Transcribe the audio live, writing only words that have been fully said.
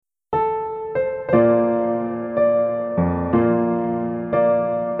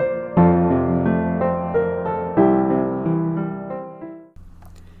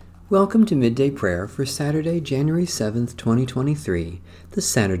Welcome to Midday Prayer for Saturday, January 7th, 2023, the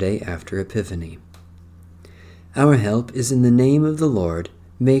Saturday after Epiphany. Our help is in the name of the Lord,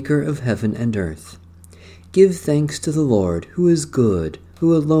 Maker of heaven and earth. Give thanks to the Lord, who is good,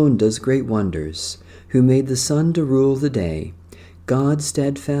 who alone does great wonders, who made the sun to rule the day. God's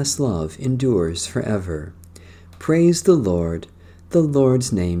steadfast love endures forever. Praise the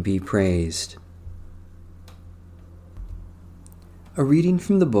Lord's name be praised. A reading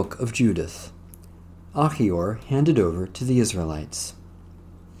from the book of Judith. Achior handed over to the Israelites.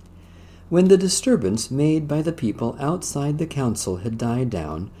 When the disturbance made by the people outside the council had died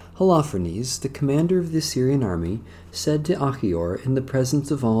down, Holofernes, the commander of the Assyrian army, said to Achior in the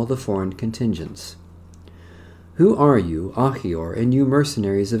presence of all the foreign contingents, "Who are you, Achior, and you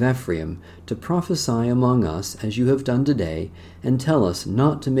mercenaries of Ephraim, to prophesy among us as you have done today, and tell us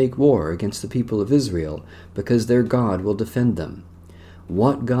not to make war against the people of Israel, because their God will defend them?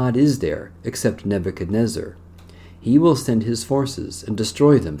 What God is there except Nebuchadnezzar? He will send his forces and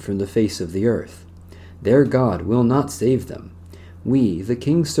destroy them from the face of the earth. Their God will not save them. We, the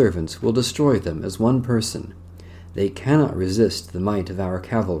king's servants, will destroy them as one person. They cannot resist the might of our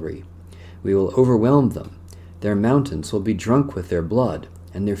cavalry. We will overwhelm them. Their mountains will be drunk with their blood,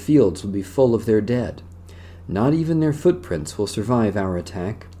 and their fields will be full of their dead. Not even their footprints will survive our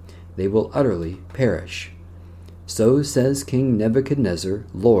attack. They will utterly perish. So says King Nebuchadnezzar,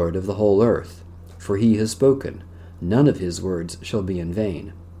 Lord of the whole earth, for he has spoken. None of his words shall be in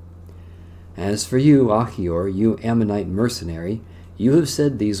vain. As for you, Achior, you Ammonite mercenary, you have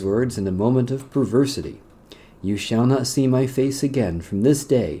said these words in a moment of perversity. You shall not see my face again from this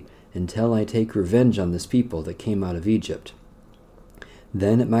day until I take revenge on this people that came out of Egypt.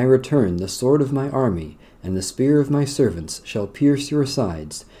 Then at my return the sword of my army and the spear of my servants shall pierce your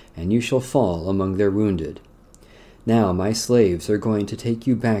sides, and you shall fall among their wounded. Now my slaves are going to take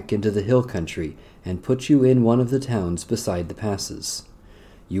you back into the hill country and put you in one of the towns beside the passes.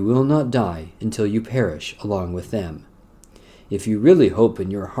 You will not die until you perish along with them. If you really hope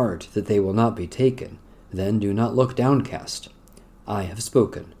in your heart that they will not be taken, then do not look downcast. I have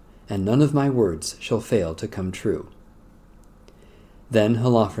spoken, and none of my words shall fail to come true." Then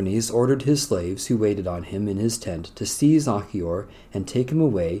Holofernes ordered his slaves who waited on him in his tent to seize Achior and take him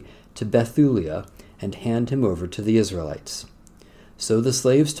away to Bethulia and hand him over to the Israelites. So the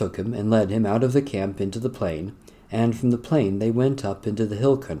slaves took him and led him out of the camp into the plain, and from the plain they went up into the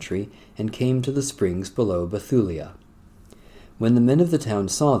hill country and came to the springs below Bethulia. When the men of the town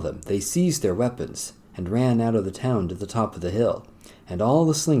saw them, they seized their weapons and ran out of the town to the top of the hill, and all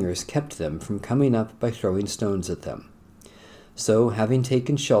the slingers kept them from coming up by throwing stones at them. So, having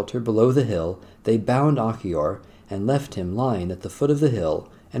taken shelter below the hill, they bound Achior and left him lying at the foot of the hill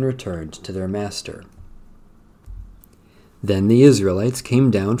and returned to their master. Then the Israelites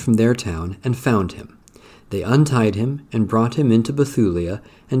came down from their town and found him. They untied him and brought him into Bethulia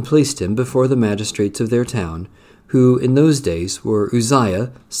and placed him before the magistrates of their town, who in those days were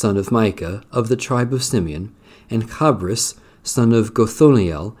Uzziah, son of Micah, of the tribe of Simeon, and Chabris, son of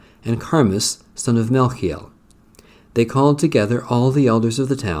Gothoniel, and Carmus, son of Melchiel. They called together all the elders of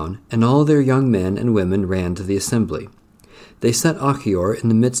the town, and all their young men and women ran to the assembly. They set Achior in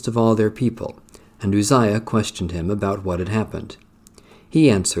the midst of all their people, and Uzziah questioned him about what had happened. He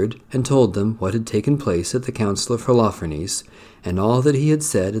answered and told them what had taken place at the council of Holofernes, and all that he had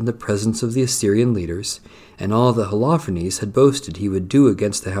said in the presence of the Assyrian leaders, and all that Holofernes had boasted he would do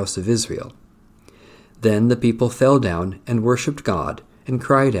against the house of Israel. Then the people fell down and worshipped God, and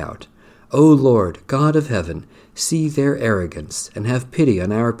cried out, "O Lord, God of heaven, see their arrogance, and have pity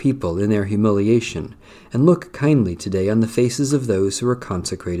on our people in their humiliation, and look kindly today on the faces of those who are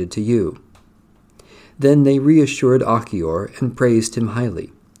consecrated to you." Then they reassured Achior and praised him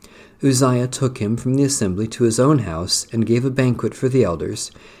highly. Uzziah took him from the assembly to his own house and gave a banquet for the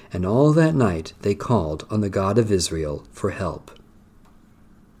elders, and all that night they called on the God of Israel for help.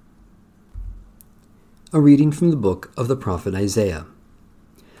 A reading from the book of the prophet Isaiah.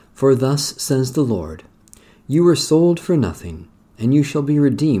 For thus says the Lord, "You were sold for nothing, and you shall be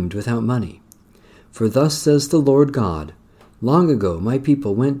redeemed without money. For thus says the Lord God, long ago my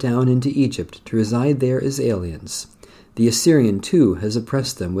people went down into Egypt to reside there as aliens. The Assyrian too has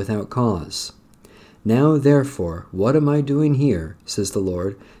oppressed them without cause. Now therefore, what am I doing here, says the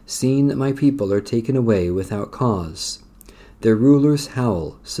Lord, seeing that my people are taken away without cause? Their rulers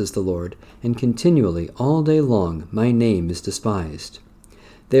howl, says the Lord, and continually all day long my name is despised.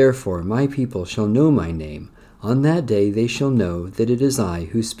 Therefore my people shall know my name. On that day they shall know that it is I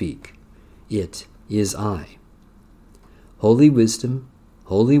who speak. It is I." Holy wisdom,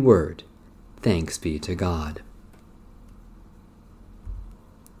 holy word, thanks be to God.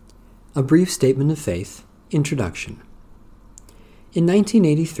 A Brief Statement of Faith, Introduction. In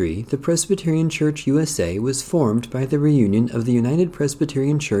 1983, the Presbyterian Church USA was formed by the reunion of the United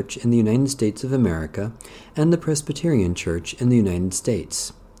Presbyterian Church in the United States of America and the Presbyterian Church in the United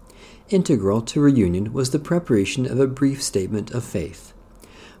States. Integral to reunion was the preparation of a brief statement of faith.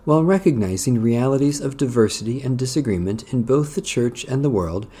 While recognizing realities of diversity and disagreement in both the Church and the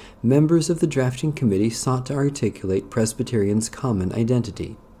world, members of the drafting committee sought to articulate Presbyterians' common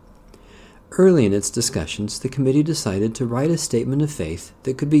identity. Early in its discussions, the committee decided to write a statement of faith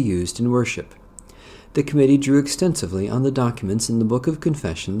that could be used in worship. The committee drew extensively on the documents in the Book of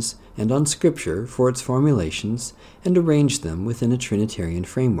Confessions and on Scripture for its formulations and arranged them within a Trinitarian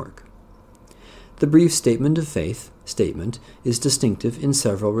framework. The Brief Statement of Faith statement is distinctive in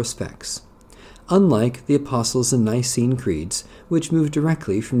several respects. Unlike the Apostles' and Nicene creeds, which move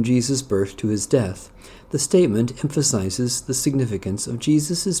directly from Jesus' birth to his death, the statement emphasizes the significance of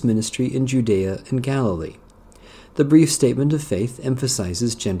Jesus' ministry in Judea and Galilee. The Brief Statement of Faith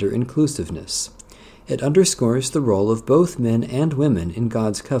emphasizes gender inclusiveness. It underscores the role of both men and women in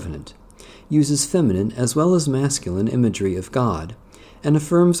God's covenant, uses feminine as well as masculine imagery of God, and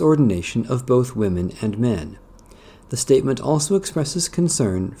affirms ordination of both women and men. The statement also expresses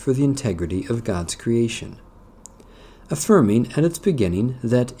concern for the integrity of God's creation. Affirming at its beginning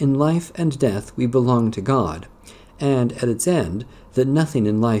that in life and death we belong to God, and at its end that nothing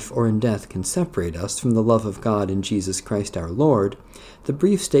in life or in death can separate us from the love of God in Jesus Christ our Lord, the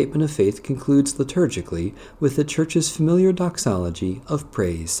Brief Statement of Faith concludes liturgically with the Church's familiar doxology of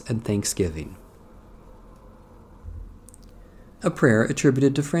praise and thanksgiving. A prayer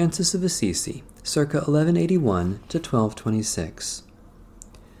attributed to Francis of Assisi, circa 1181 to 1226.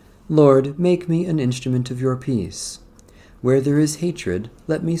 Lord, make me an instrument of your peace. Where there is hatred,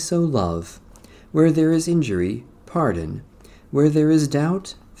 let me sow love. Where there is injury, pardon. Where there is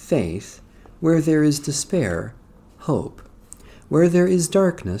doubt, faith. Where there is despair, hope. Where there is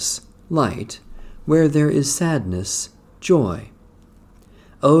darkness, light. Where there is sadness, joy.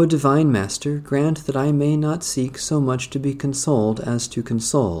 O Divine Master, grant that I may not seek so much to be consoled as to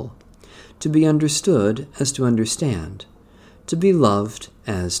console, to be understood as to understand, to be loved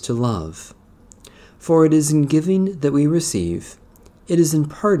as to love. For it is in giving that we receive, it is in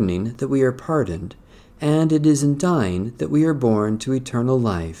pardoning that we are pardoned, and it is in dying that we are born to eternal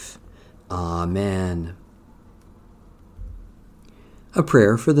life. Amen. A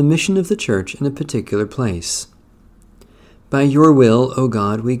prayer for the mission of the Church in a particular place. By your will, O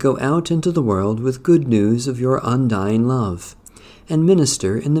God, we go out into the world with good news of your undying love, and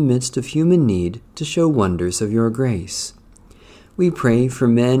minister in the midst of human need to show wonders of your grace. We pray for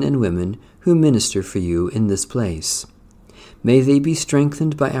men and women who minister for you in this place. May they be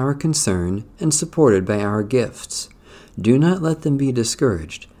strengthened by our concern and supported by our gifts. Do not let them be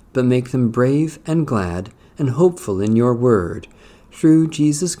discouraged, but make them brave and glad and hopeful in your word, through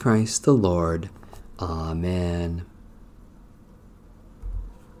Jesus Christ the Lord. Amen.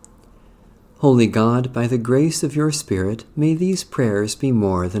 Holy God, by the grace of your Spirit, may these prayers be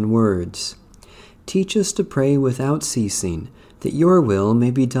more than words. Teach us to pray without ceasing, that your will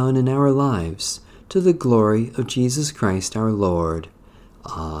may be done in our lives, to the glory of Jesus Christ our Lord.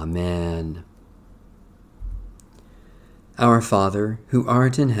 Amen. Our Father, who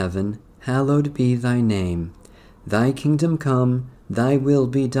art in heaven, hallowed be thy name. Thy kingdom come, thy will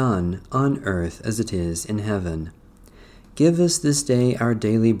be done, on earth as it is in heaven. Give us this day our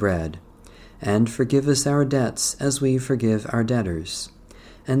daily bread, and forgive us our debts as we forgive our debtors.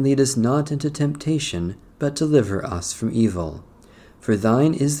 And lead us not into temptation, but deliver us from evil. For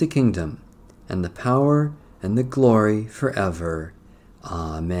thine is the kingdom, and the power, and the glory forever.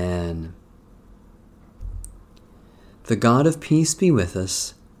 Amen. The God of peace be with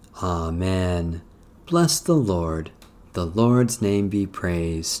us. Amen. Bless the Lord. The Lord's name be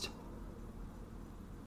praised.